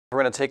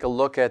We're going to take a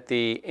look at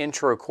the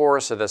intro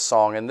chorus of this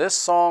song, and this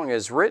song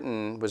was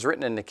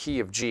written in the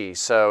key of G,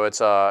 so it's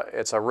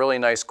a really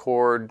nice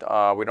chord.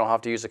 We don't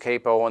have to use a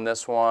capo on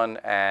this one,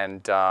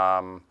 and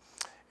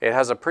it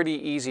has a pretty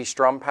easy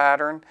strum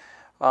pattern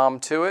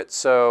to it.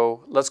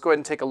 So let's go ahead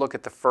and take a look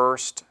at the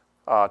first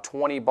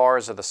 20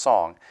 bars of the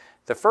song.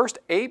 The first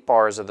 8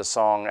 bars of the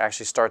song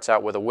actually starts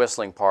out with a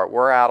whistling part.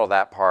 We're out of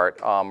that part.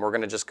 We're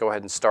going to just go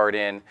ahead and start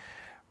in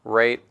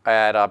right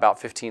at about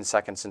 15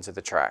 seconds into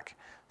the track.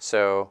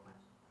 So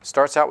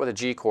starts out with a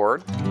G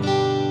chord,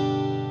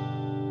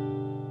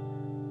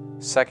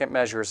 second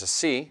measure is a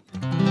C,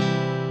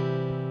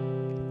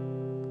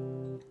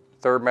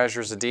 third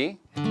measure is a D,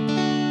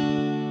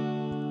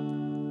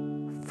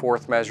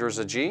 fourth measure is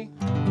a G,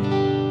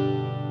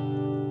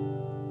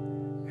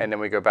 and then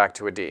we go back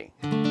to a D.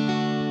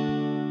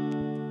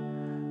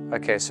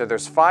 Okay, so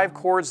there's 5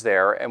 chords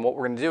there, and what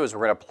we're going to do is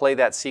we're going to play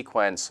that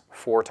sequence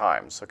 4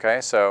 times.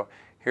 Okay, so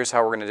here's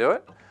how we're going to do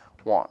it.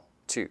 1,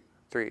 2,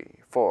 3,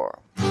 4.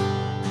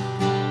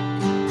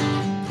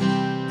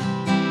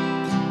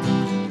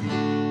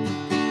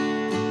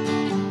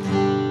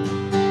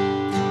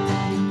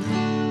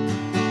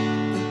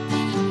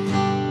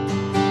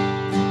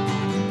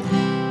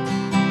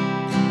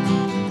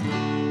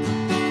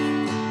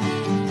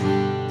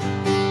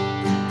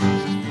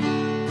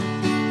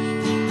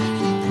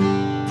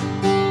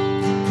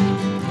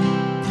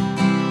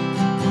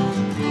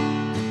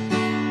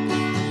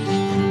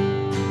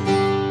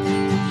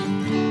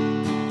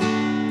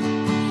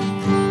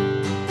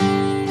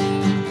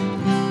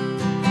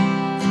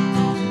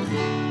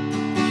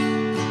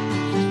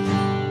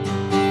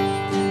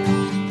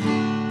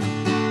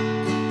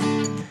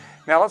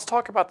 Now let's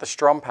talk about the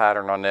strum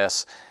pattern on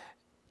this.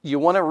 You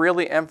want to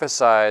really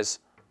emphasize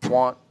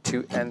 1,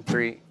 2, and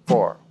 3,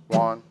 4.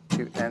 1,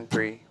 2, and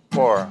 3,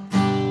 4.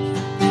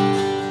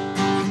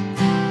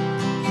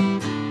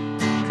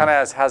 Kind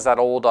of has that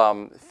old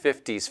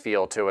 50s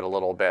feel to it a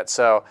little bit.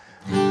 So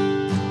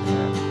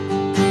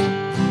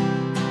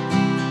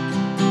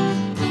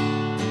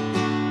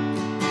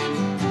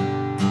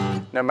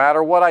no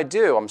matter what I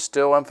do, I'm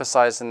still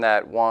emphasizing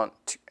that 1,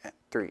 2, and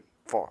 3,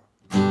 4.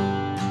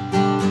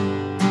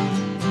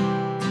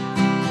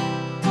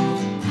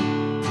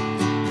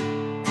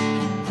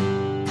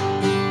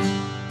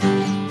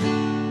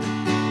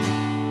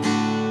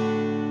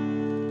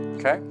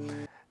 Okay.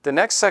 The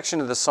next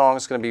section of the song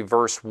is going to be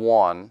verse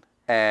 1,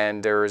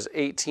 and there's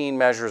 18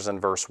 measures in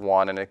verse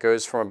 1, and it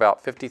goes from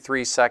about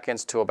 53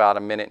 seconds to about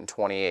 1 minute and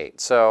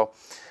 28. So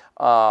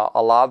a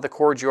lot of the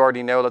chords you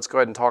already know. Let's go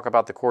ahead and talk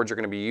about the chords you're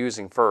going to be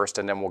using first,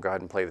 and then we'll go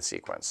ahead and play the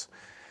sequence.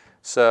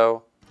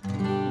 So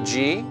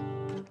G,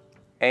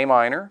 A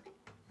minor,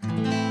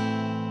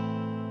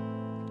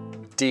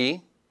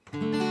 D,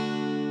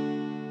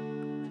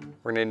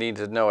 we're going to need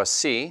to know a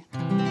C,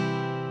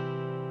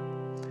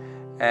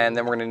 and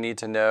then we're going to need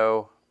to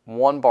know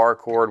 1 bar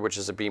chord, which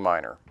is a B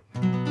minor.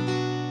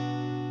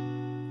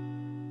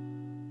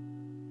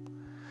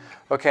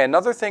 Okay,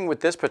 another thing with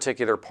this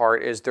particular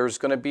part is there's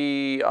going to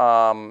be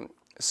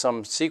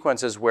some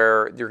sequences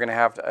where you're going to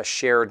have a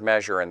shared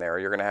measure in there.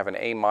 You're going to have an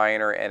A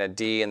minor and a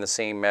D in the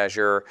same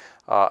measure,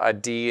 a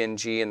D and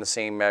G in the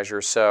same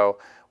measure. So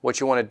what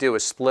you want to do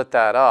is split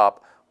that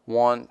up.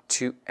 1,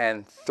 2,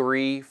 and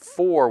 3,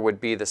 4 would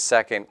be the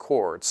second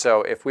chord.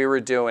 So if we were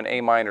doing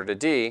A minor to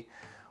D,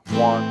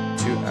 1,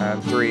 2,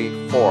 and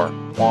 3, 4.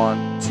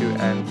 1, 2,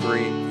 and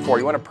 3, 4.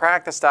 You want to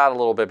practice that a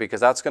little bit because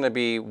that's going to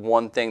be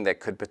one thing that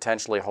could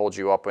potentially hold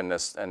you up in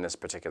this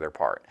particular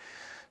part.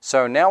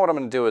 So now what I'm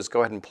going to do is go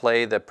ahead and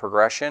play the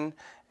progression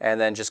and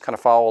then just kind of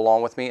follow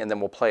along with me, and then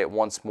we'll play it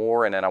once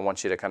more, and then I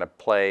want you to kind of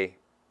play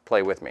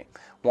with me.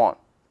 1,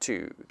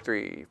 2,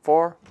 3,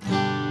 4.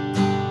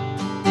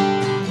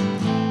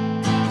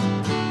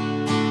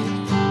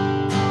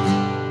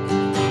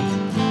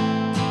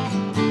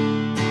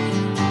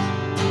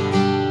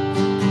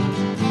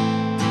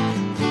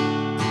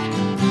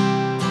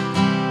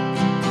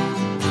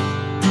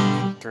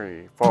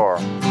 Four,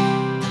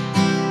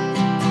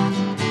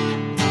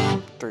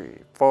 3,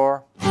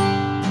 4.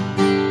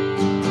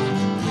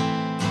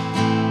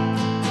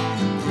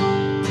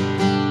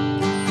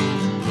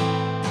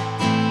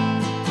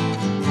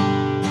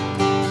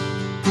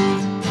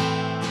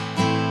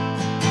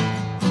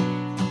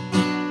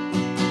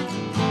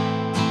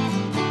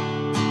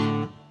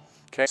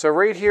 Okay, so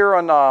right here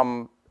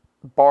on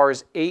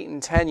bars 8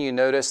 and 10, you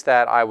notice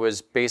that I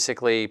was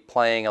basically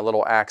playing a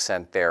little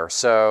accent there.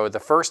 So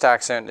the first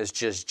accent is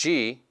just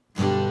G,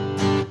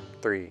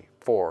 3,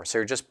 4. So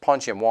you're just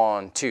punching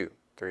 1, 2,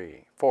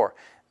 3, 4.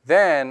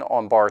 Then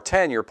on bar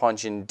 10, you're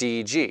punching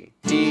D, G,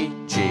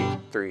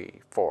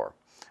 3, 4.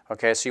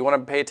 Okay, so you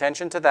want to pay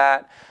attention to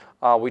that.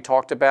 We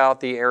talked about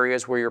the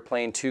areas where you're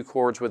playing 2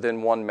 chords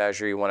within 1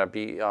 measure. You want to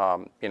be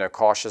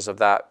cautious of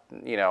that,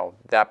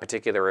 that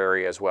particular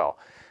area as well.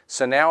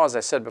 So now, as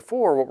I said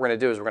before, what we're going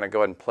to do is we're going to go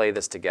ahead and play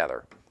this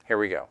together. Here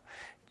we go.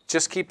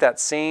 Just keep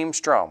that same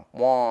strum.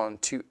 1,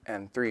 2,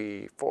 and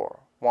 3, 4.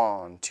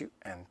 1, 2,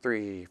 and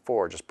 3,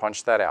 4. Just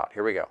punch that out.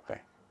 Here we go.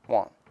 Okay.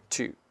 1,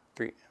 2,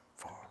 3,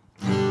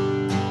 4.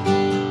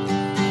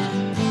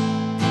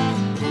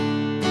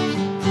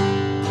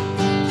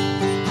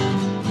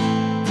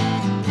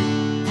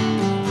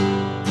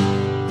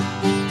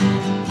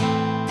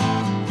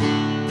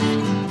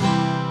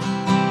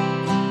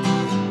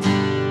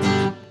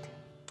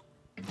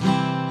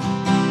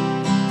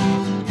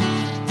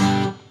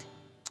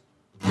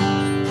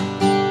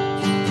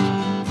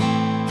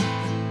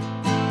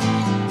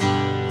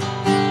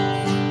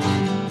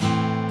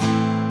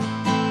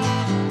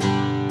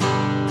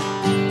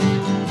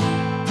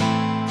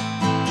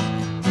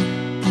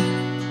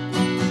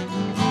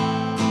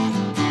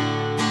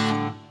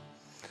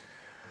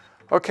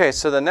 Okay,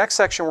 so the next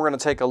section we're going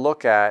to take a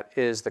look at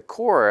is the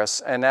chorus,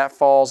 and that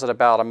falls at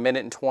about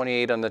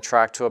 1:28 on the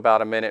track to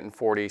about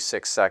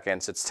 1:46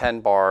 seconds. It's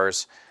 10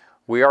 bars.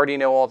 We already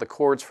know all the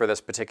chords for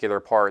this particular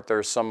part.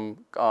 There's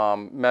some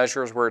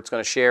measures where it's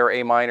going to share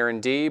A minor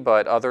and D,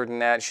 but other than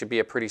that, it should be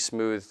a pretty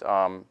smooth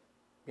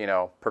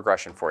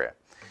progression for you.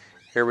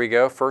 Here we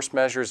go. First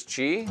measure is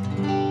G.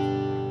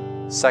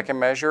 Second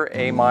measure,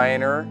 A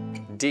minor,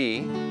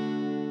 D.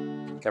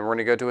 Then we're going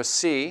to go to a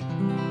C.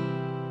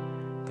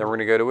 Then we're going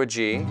to go to a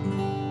G,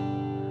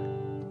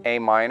 A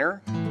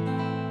minor,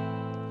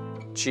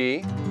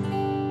 G,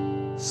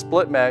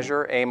 split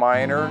measure, A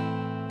minor,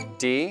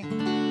 D.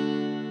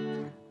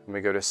 Then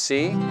we go to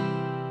C,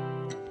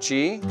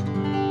 G,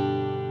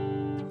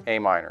 A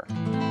minor.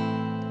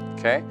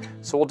 Okay,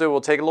 so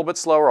we'll take it a little bit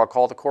slower. I'll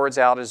call the chords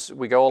out as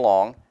we go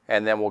along,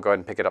 and then we'll go ahead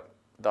and pick it up,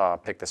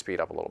 pick the speed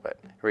up a little bit.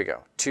 Here we go.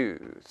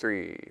 2,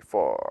 3,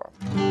 4.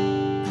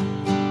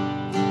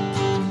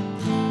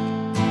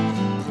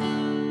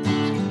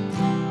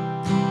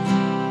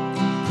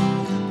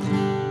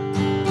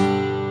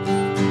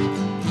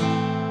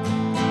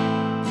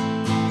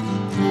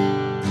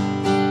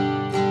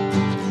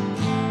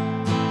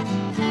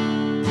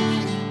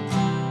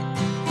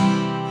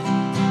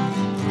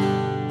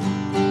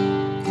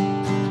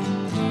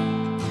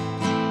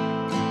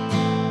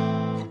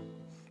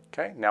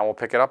 Okay, now we'll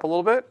pick it up a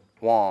little bit.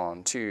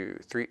 1, 2,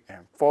 3,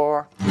 and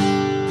 4.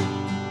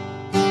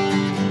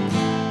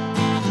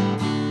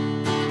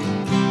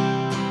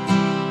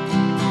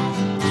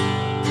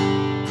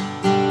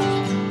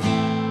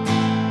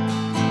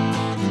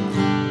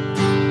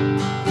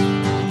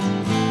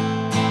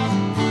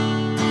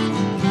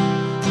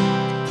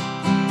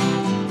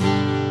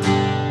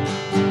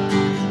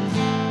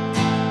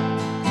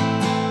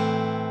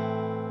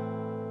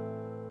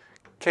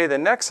 Okay, the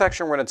next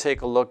section we're going to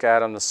take a look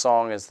at on the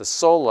song is the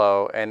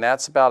solo, and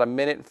that's about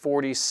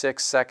 1:46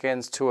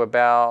 seconds to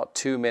about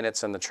 2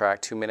 minutes in the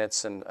track, 2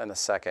 minutes and a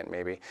second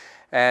maybe.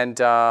 And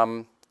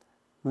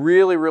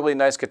really, really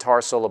nice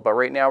guitar solo, but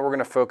right now we're going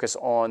to focus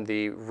on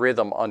the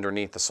rhythm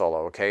underneath the solo,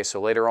 okay?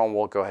 So later on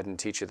we'll go ahead and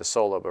teach you the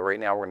solo, but right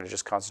now we're going to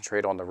just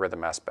concentrate on the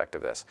rhythm aspect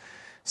of this.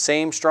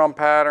 Same strum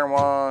pattern,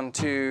 1,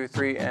 2,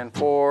 3, and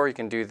 4. You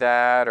can do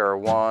that, or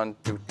 1,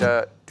 do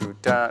da, do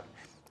da.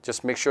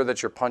 Just make sure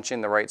that you're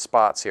punching the right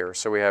spots here.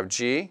 So we have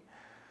G,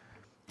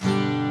 A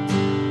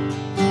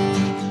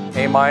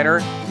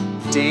minor,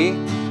 D,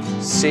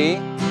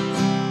 C,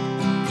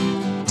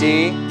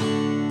 D,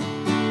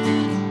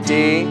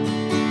 D,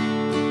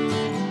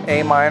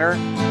 A minor,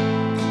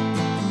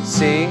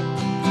 C,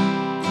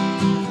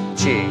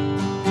 G.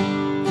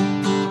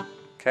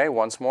 Okay,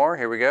 once more,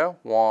 here we go.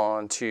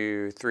 1,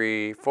 2,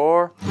 3,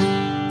 4.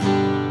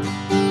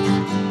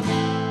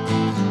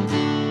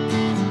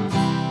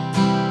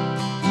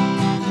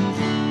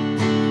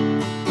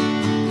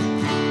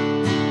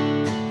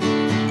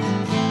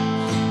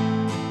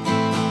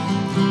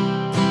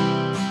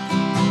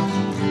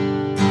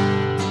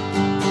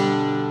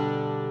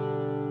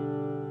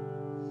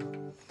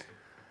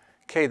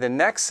 Okay, the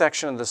next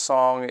section of the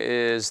song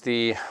is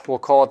we'll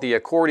call it the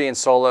accordion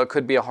solo. It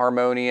could be a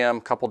harmonium,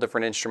 a couple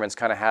different instruments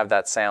kind of have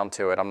that sound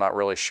to it. I'm not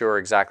really sure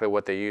exactly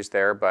what they use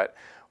there, but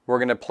we're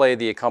going to play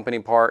the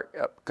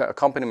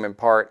accompaniment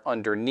part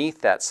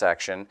underneath that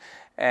section.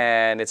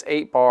 And it's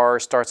 8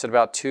 bars, starts at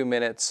about 2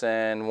 minutes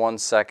and 1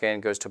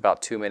 second, goes to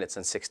about 2 minutes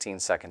and 16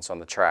 seconds on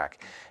the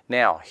track.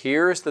 Now,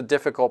 here's the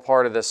difficult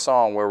part of this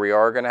song where we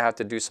are going to have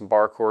to do some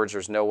bar chords.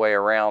 There's no way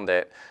around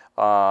it,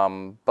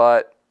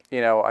 but you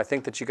know, I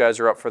think that you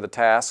guys are up for the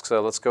task,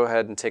 so let's go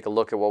ahead and take a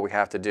look at what we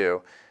have to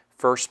do.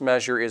 First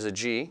measure is a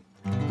G.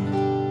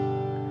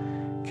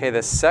 Okay,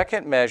 the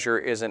second measure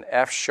is an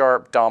F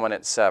sharp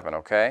dominant 7,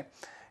 okay?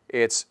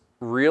 It's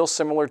real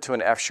similar to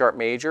an F sharp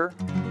major.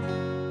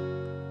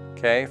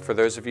 Okay, for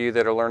those of you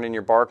that are learning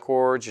your bar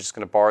chords, you're just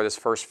going to bar this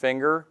first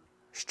finger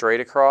straight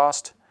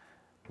across,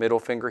 middle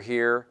finger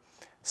here,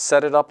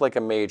 set it up like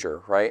a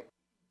major, right?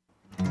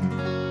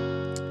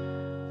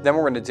 Then what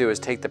we're going to do is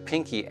take the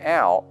pinky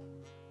out.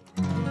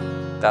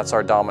 That's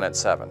our dominant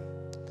 7.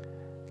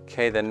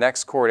 Okay, the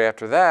next chord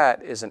after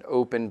that is an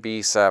open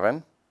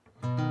B7.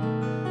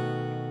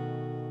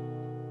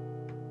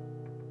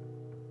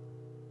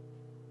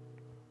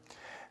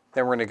 Then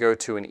we're going to go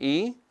to an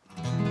E.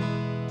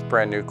 It's a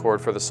brand new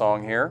chord for the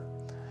song here.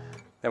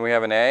 Then we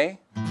have an A.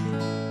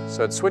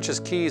 So it switches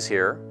keys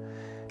here.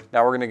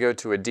 Now we're going to go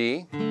to a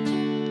D.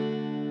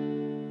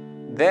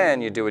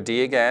 Then you do a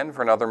D again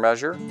for another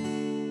measure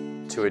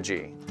to a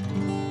G.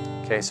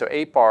 Okay, so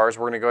 8 bars,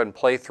 we're going to go ahead and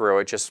play through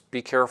it. Just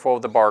be careful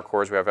of the bar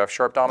chords. We have F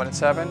sharp dominant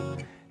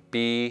 7,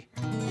 B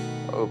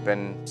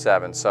open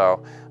 7.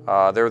 So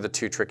they're the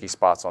 2 tricky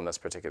spots on this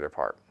particular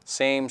part.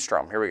 Same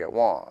strum. Here we go.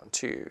 1,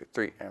 2,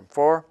 3, and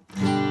 4.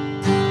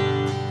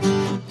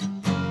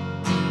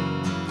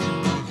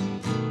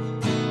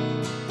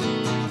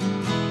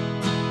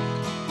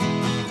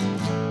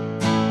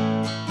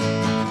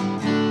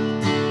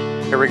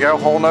 Here we go,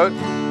 whole note.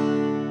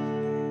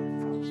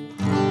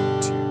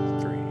 1, 2,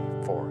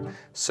 3, 4.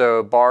 So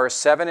So bars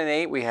 7 and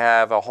 8, we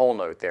have a whole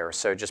note there,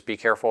 so just be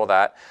careful of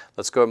that.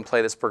 Let's go ahead and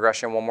play this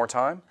progression one more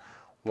time.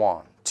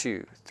 1,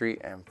 2, 3,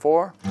 and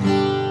 4.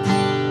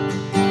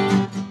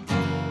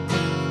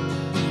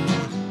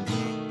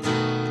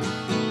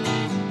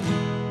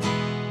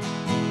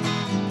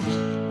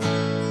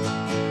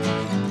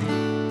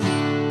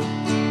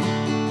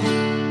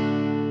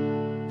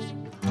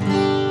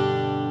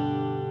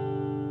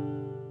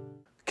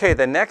 Okay,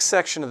 the next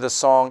section of the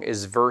song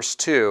is verse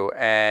 2,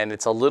 and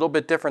it's a little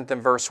bit different than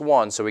verse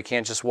 1, so we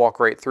can't just walk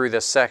right through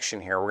this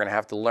section here. We're going to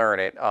have to learn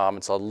it.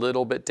 It's a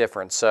little bit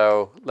different.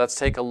 So let's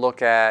take a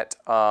look at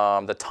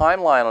the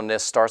timeline on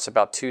this. Starts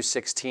about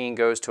 2:16,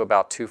 goes to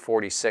about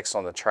 2:46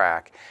 on the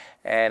track,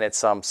 and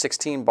it's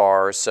 16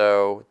 bars.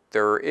 So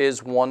there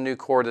is one new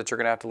chord that you're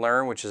going to have to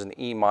learn, which is an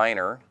E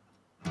minor.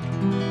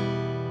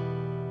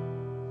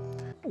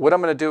 What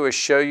I'm going to do is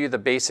show you the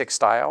basic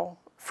style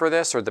for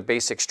this, or the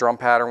basic strum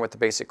pattern with the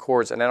basic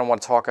chords, and then I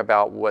want to talk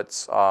about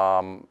what's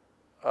a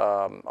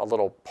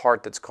little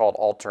part that's called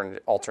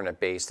alternate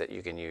bass that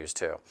you can use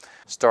too.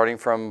 Starting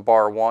from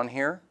bar 1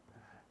 here,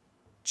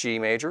 G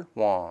major,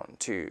 1,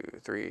 2,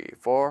 3,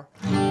 4.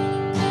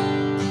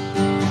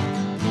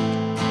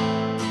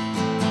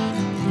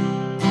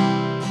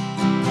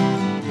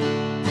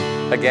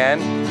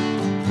 Again.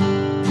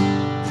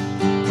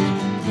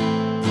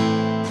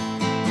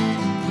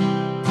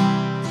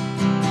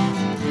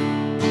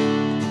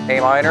 A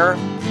minor,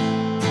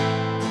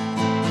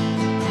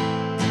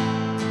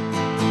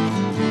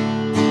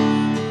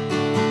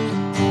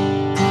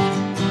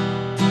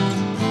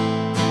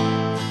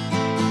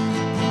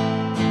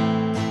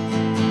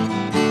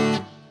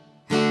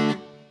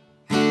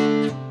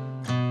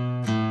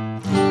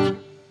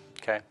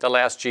 okay, the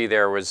last G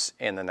there was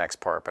in the next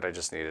part, but I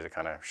just needed to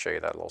kind of show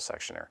you that little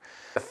section there.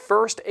 The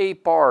first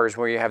 8 bars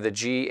where you have the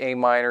G, A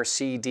minor,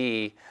 C,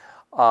 D,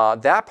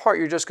 that part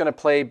you're just going to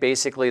play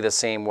basically the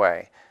same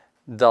way.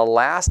 The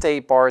last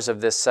 8 bars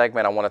of this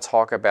segment, I want to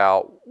talk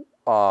about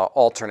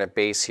alternate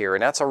bass here,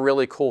 and that's a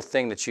really cool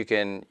thing that you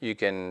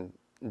can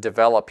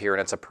develop here,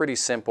 and it's a pretty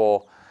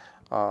simple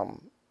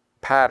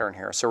pattern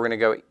here. So we're going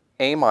to go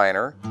A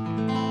minor,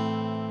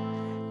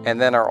 and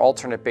then our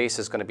alternate bass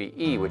is going to be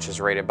E, which is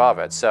right above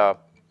it. So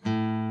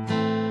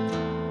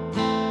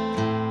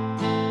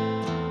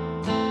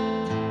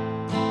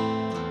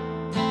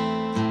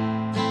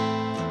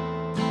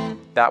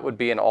that would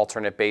be an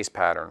alternate bass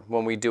pattern.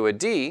 When we do a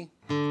D,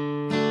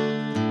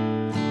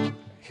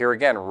 here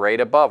again,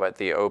 right above it,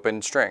 the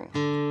open string.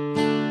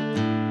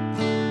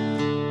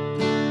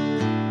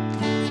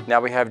 Now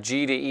we have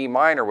G to E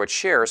minor, which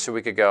shares, so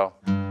we could go.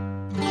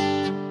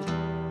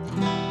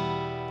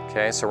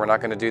 Okay, so we're not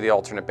going to do the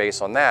alternate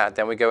bass on that.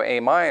 Then we go A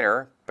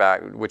minor,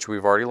 back, which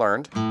we've already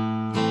learned.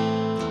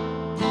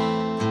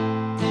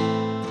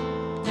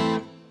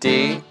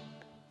 D,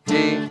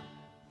 D.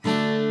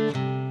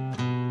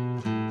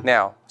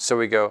 Now, so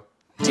we go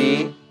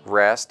D,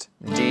 rest,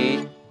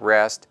 D,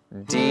 rest,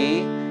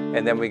 D,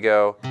 and then we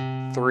go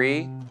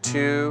 3,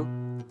 2,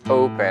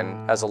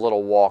 open as a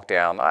little walk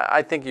down.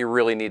 I think you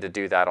really need to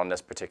do that on this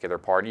particular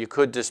part. You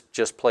could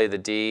just play the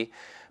D,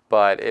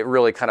 but it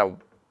really kind of,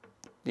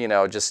 you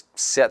know, just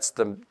sets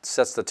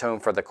the tone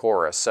for the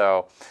chorus.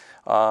 So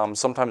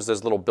sometimes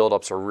those little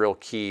build-ups are real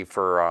key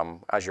for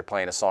as you're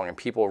playing a song, and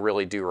people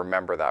really do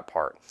remember that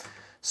part.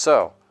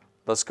 So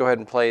let's go ahead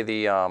and play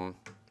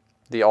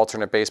the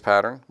alternate bass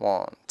pattern.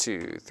 1,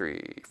 2, 3,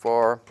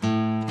 4.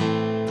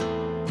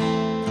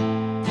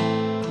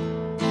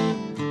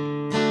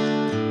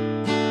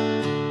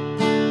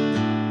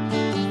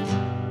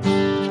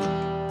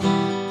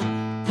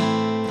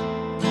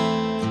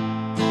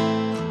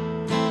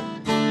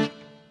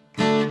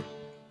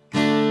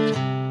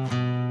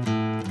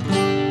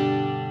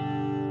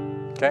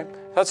 Okay,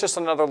 that's just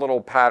another little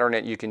pattern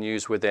that you can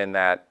use within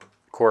that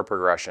chord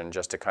progression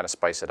just to kind of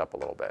spice it up a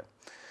little bit.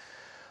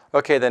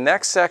 Okay, the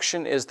next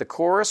section is the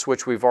chorus,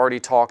 which we've already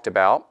talked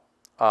about,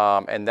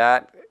 and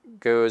that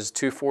goes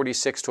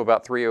 246 to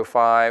about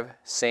 305.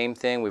 Same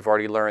thing, we've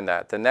already learned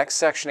that. The next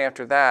section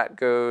after that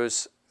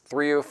goes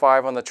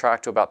 305 on the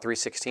track to about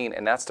 316,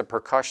 and that's the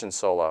percussion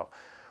solo.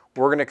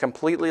 We're going to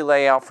completely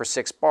lay out for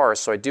 6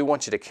 bars, so I do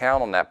want you to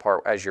count on that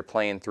part as you're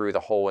playing through the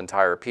whole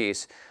entire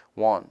piece.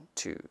 1,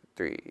 2,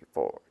 3,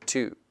 4,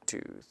 2,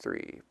 2,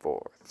 3,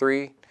 4,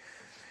 3,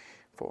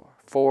 4,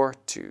 4,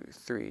 2,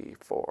 3,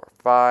 4,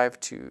 5,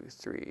 2,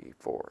 3,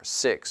 4,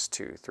 6,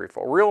 2, 3,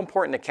 4. Real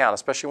important to count,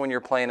 especially when you're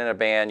playing in a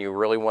band. You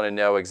really want to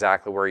know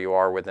exactly where you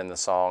are within the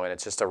song, and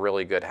it's just a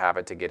really good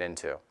habit to get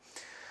into.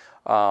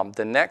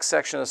 The next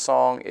section of the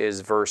song is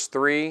verse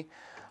 3.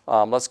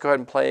 Let's go ahead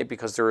and play it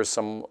because there is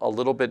a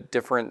little bit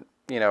different,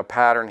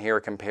 pattern here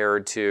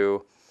compared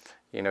to,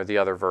 the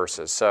other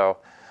verses. So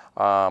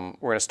we're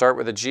going to start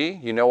with a G.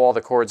 You know all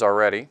the chords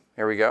already.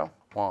 Here we go.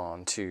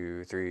 1,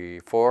 2, 3,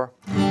 4.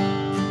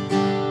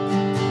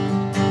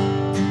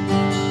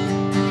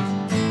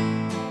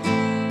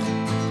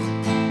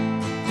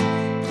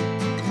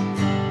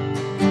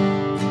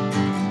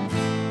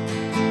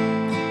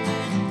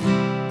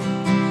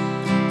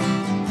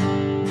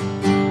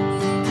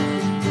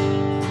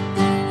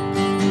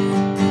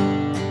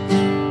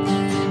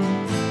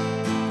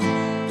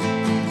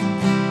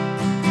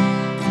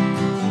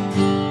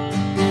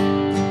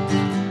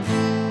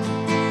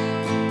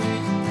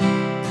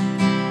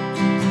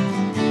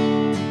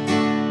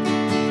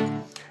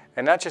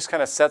 And that just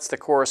kind of sets the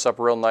chorus up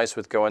real nice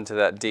with going to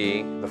that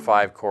D, the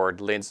 5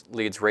 chord,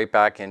 leads right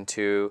back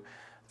into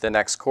the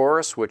next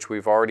chorus, which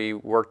we've already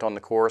worked on the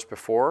chorus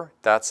before.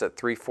 That's at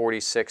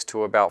 346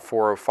 to about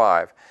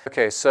 405.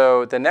 Okay,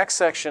 so the next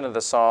section of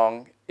the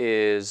song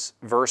is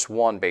verse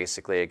 1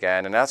 basically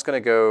again, and that's going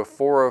to go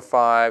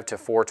 405 to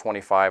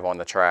 425 on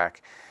the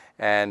track.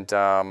 And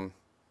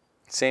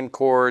same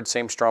chord,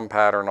 same strum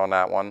pattern on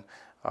that one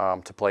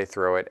to play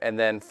through it. And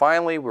then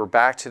finally we're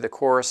back to the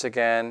chorus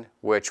again,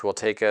 which will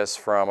take us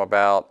from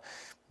about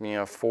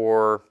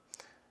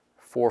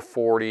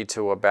 440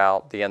 to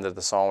about the end of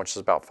the song, which is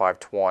about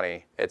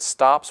 520. It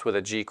stops with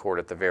a G chord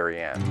at the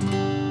very end.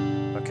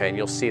 Okay, and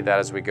you'll see that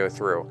as we go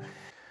through.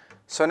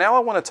 So now I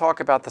want to talk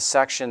about the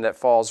section that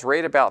falls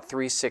right about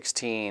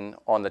 316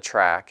 on the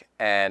track,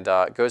 and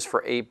it goes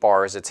for 8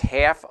 bars. It's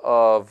half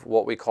of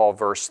what we call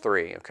verse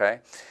 3,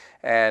 okay?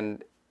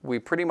 And we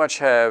pretty much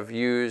have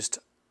used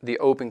the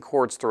open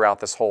chords throughout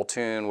this whole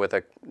tune with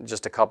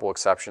just a couple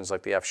exceptions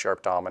like the F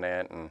sharp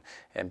dominant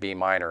and B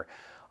minor.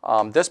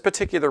 This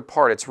particular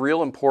part, it's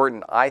real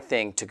important, I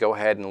think, to go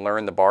ahead and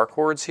learn the bar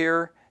chords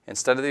here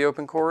instead of the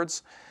open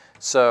chords.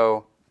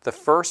 So the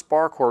first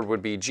bar chord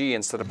would be G.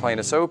 Instead of playing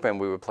this open,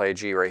 we would play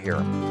G right here.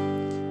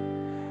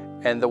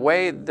 And the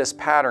way this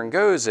pattern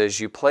goes is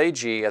you play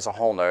G as a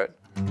whole note,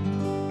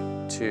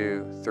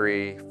 2,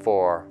 3,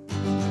 4.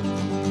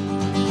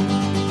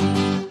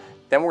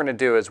 Then we're going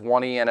to do is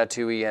 1 E and a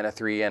 2 E and a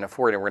 3 E and a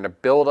 4 E, and we're going to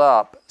build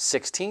up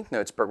 16th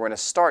notes, but we're going to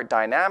start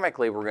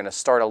dynamically. We're going to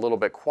start a little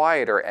bit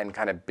quieter and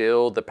kind of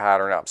build the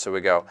pattern up. So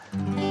we go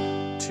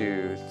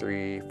 2,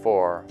 3,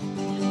 4.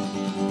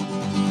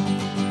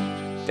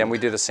 Then we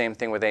do the same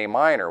thing with A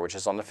minor, which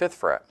is on the 5th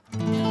fret.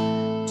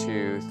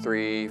 2,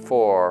 3,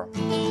 4.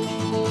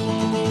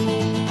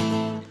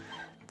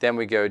 Then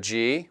we go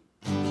G,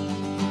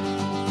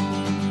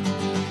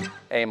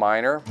 A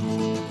minor,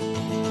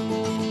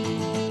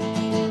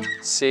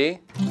 C,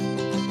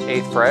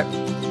 8th fret,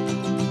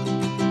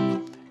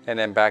 and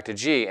then back to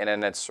G, and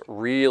then it's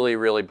really,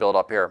 really built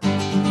up here.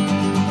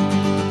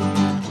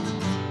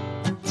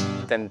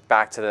 Then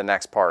back to the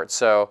next part.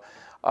 So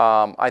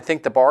I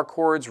think the bar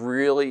chords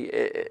really,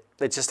 it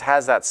just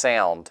has that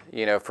sound,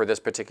 for this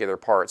particular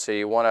part. So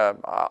you want to,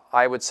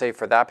 I would say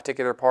for that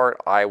particular part,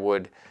 I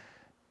would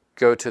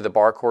go to the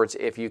bar chords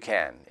if you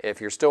can.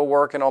 If you're still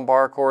working on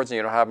bar chords and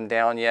you don't have them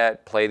down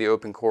yet, play the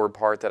open chord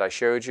part that I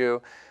showed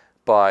you.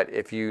 But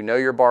if you know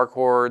your bar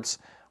chords,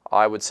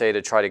 I would say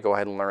to try to go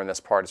ahead and learn this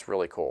part. It's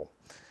really cool.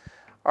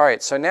 All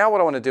right, so now what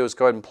I want to do is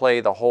go ahead and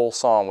play the whole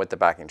song with the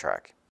backing track.